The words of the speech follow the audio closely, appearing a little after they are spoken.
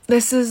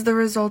This is the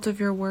result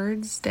of your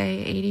words,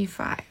 day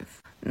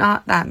 85.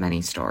 Not that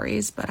many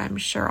stories, but I'm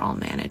sure I'll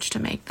manage to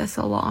make this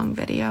a long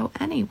video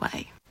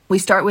anyway. We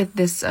start with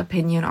this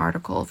opinion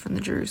article from the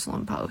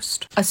Jerusalem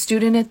Post. A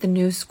student at the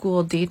new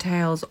school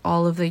details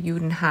all of the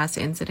Judenhass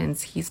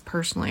incidents he's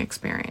personally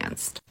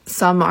experienced.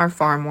 Some are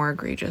far more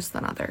egregious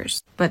than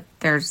others, but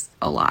there's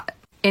a lot.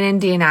 In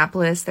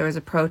Indianapolis, there was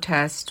a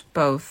protest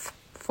both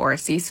for a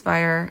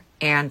ceasefire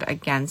and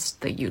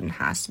against the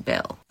Judenhass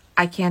bill.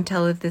 I can't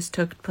tell if this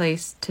took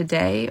place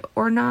today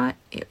or not.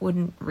 It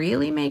wouldn't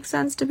really make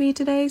sense to be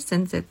today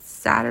since it's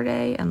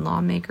Saturday and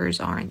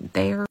lawmakers aren't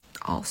there.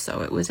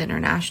 Also, it was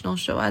International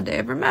Shoah Day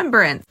of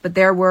Remembrance. But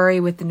their worry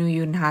with the new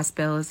Judenhass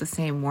bill is the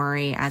same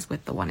worry as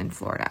with the one in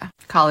Florida.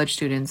 College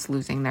students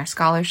losing their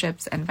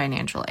scholarships and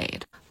financial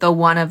aid. Though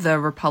one of the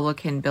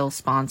Republican bill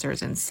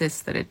sponsors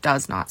insists that it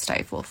does not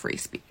stifle free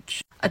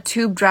speech. A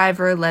tube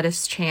driver led a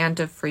chant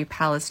of Free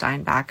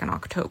Palestine back in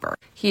October.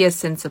 He has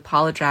since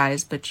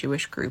apologized, but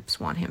Jewish groups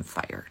want him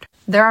fired.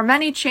 There are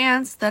many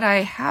chants that I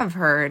have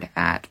heard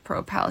at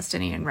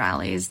pro-Palestinian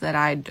rallies that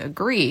I'd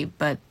agree,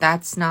 but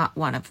that's not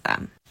one of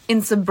them.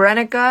 In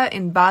Srebrenica,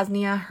 in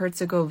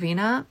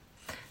Bosnia-Herzegovina,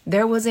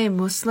 there was a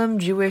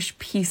Muslim-Jewish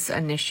peace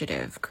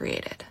initiative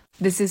created.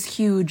 This is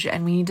huge,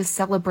 and we need to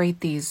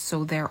celebrate these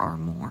so there are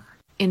more.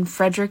 In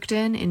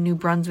Fredericton, in New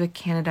Brunswick,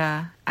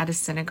 Canada, at a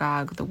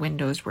synagogue, the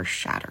windows were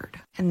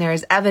shattered. And there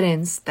is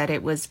evidence that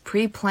it was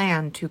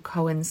pre-planned to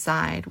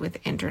coincide with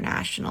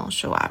International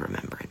Shoah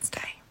Remembrance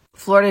Day.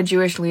 Florida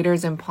Jewish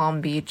leaders in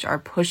Palm Beach are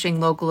pushing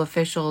local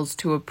officials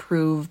to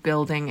approve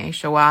building a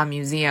Shoah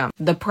museum.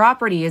 The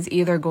property is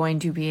either going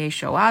to be a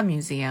Shoah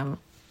museum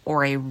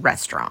or a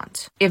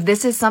restaurant. If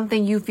this is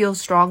something you feel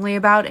strongly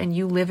about and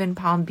you live in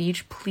Palm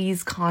Beach,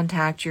 please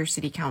contact your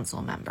city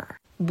council member.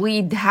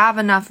 We have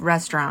enough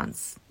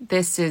restaurants.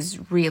 This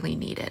is really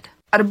needed.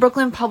 At a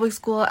Brooklyn public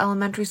school,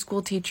 elementary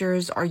school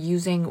teachers are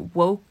using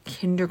woke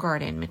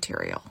kindergarten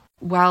material.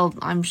 While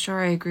I'm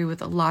sure I agree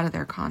with a lot of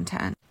their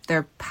content,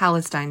 their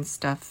Palestine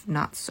stuff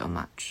not so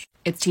much.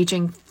 It's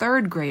teaching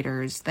third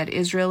graders that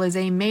Israel is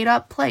a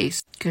made-up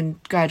place.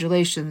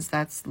 Congratulations,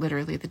 that's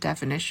literally the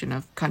definition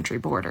of country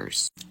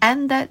borders.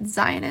 And that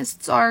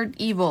Zionists are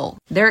evil.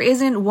 There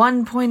isn't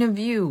one point of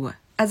view.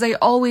 As I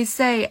always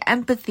say,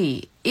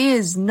 empathy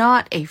is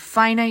not a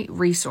finite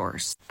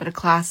resource, but a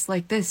class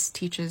like this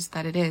teaches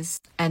that it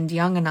is, and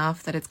young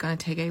enough that it's going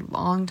to take a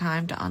long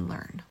time to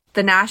unlearn.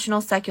 The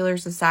National Secular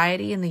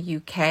Society in the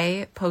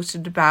UK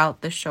posted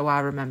about the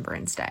Shoah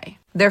Remembrance Day.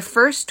 Their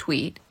first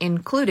tweet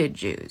included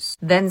Jews.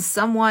 Then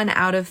someone,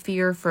 out of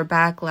fear for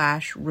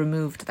backlash,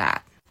 removed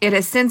that. It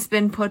has since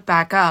been put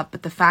back up,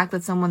 but the fact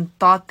that someone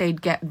thought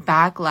they'd get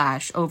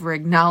backlash over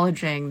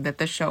acknowledging that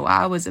the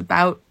Shoah was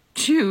about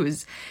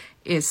Jews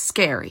is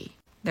scary.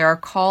 There are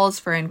calls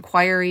for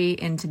inquiry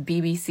into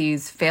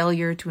BBC's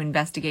failure to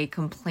investigate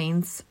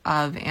complaints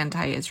of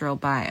anti-Israel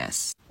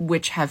bias,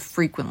 which have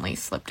frequently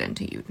slipped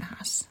into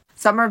Judenhass.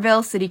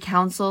 Somerville City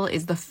Council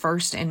is the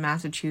first in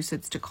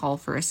Massachusetts to call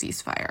for a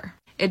ceasefire.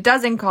 It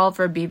doesn't call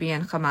for Bibi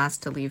and Hamas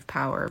to leave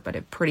power, but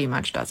it pretty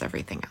much does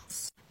everything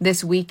else.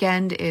 This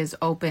weekend is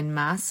Open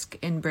Mosque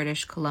in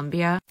British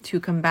Columbia. To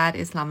combat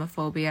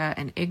Islamophobia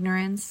and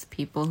ignorance,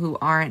 people who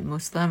aren't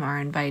Muslim are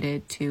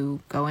invited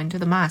to go into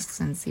the mosques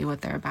and see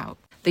what they're about.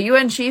 The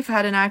UN chief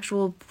had an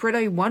actual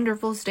pretty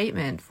wonderful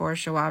statement for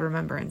Shoah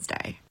Remembrance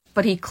Day,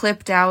 but he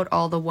clipped out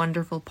all the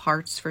wonderful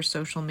parts for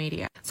social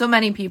media. So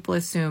many people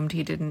assumed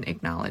he didn't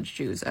acknowledge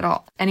Jews at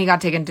all. And he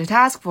got taken to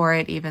task for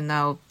it, even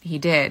though he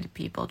did.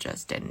 People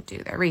just didn't do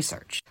their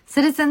research.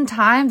 Citizen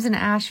Times in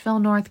Asheville,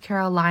 North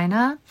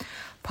Carolina,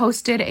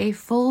 posted a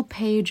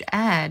full-page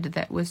ad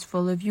that was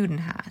full of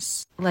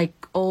Judenhass,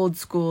 like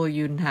old-school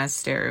Judenhass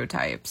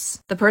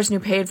stereotypes. The person who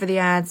paid for the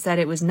ad said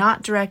it was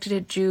not directed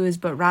at Jews,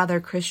 but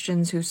rather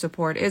Christians who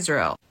support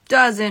Israel.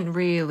 Doesn't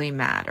really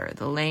matter.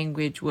 The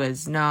language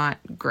was not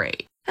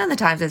great. And the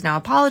Times has now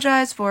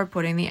apologized for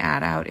putting the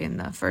ad out in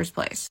the first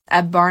place.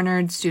 At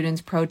Barnard,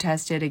 students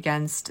protested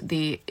against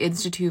the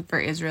Institute for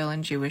Israel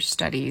and Jewish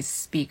Studies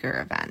speaker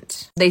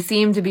event. They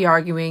seem to be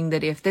arguing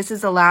that if this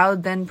is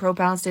allowed, then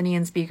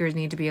pro-Palestinian speakers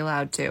need to be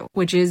allowed too,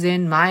 which is,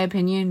 in my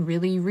opinion,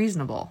 really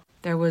reasonable.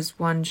 There was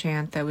one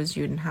chant that was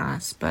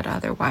Judenhass, but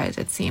otherwise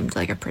it seemed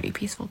like a pretty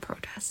peaceful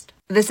protest.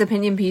 This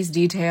opinion piece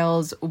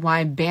details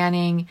why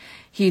banning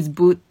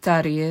Hizbut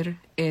Tahrir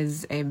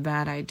is a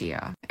bad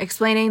idea,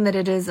 explaining that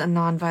it is a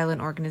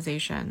nonviolent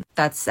organization.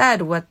 That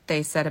said, what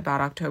they said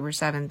about October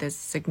 7th is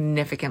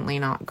significantly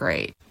not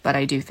great, but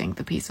I do think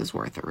the piece is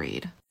worth a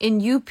read. In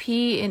UP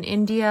in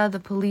India, the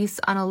police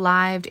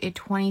unalived a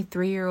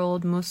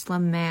 23-year-old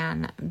Muslim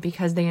man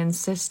because they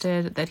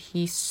insisted that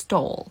he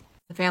stole.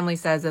 The family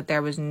says that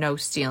there was no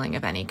stealing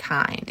of any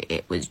kind.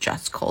 It was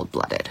just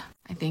cold-blooded.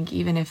 I think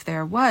even if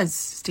there was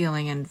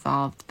stealing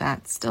involved,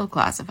 that still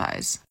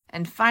classifies.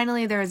 And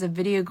finally, there is a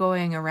video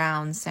going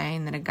around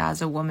saying that a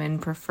Gaza woman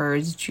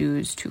prefers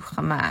Jews to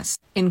Hamas.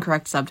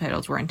 Incorrect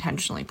subtitles were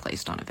intentionally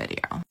placed on a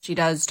video. She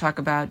does talk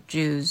about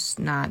Jews,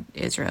 not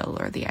Israel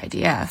or the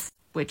IDF,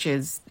 which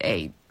is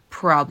a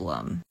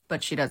problem,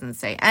 but she doesn't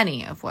say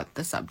any of what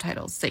the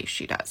subtitles say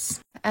she does.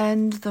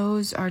 And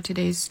those are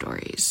today's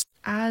stories.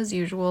 As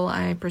usual,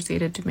 I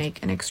proceeded to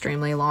make an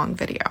extremely long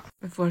video.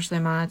 Before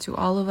Shlema to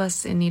all of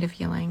us in need of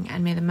healing,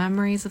 and may the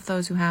memories of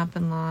those who have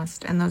been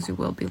lost and those who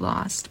will be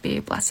lost be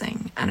a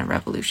blessing and a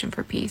revolution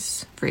for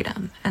peace,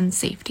 freedom, and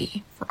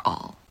safety for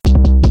all.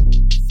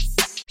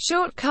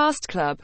 Shortcast Club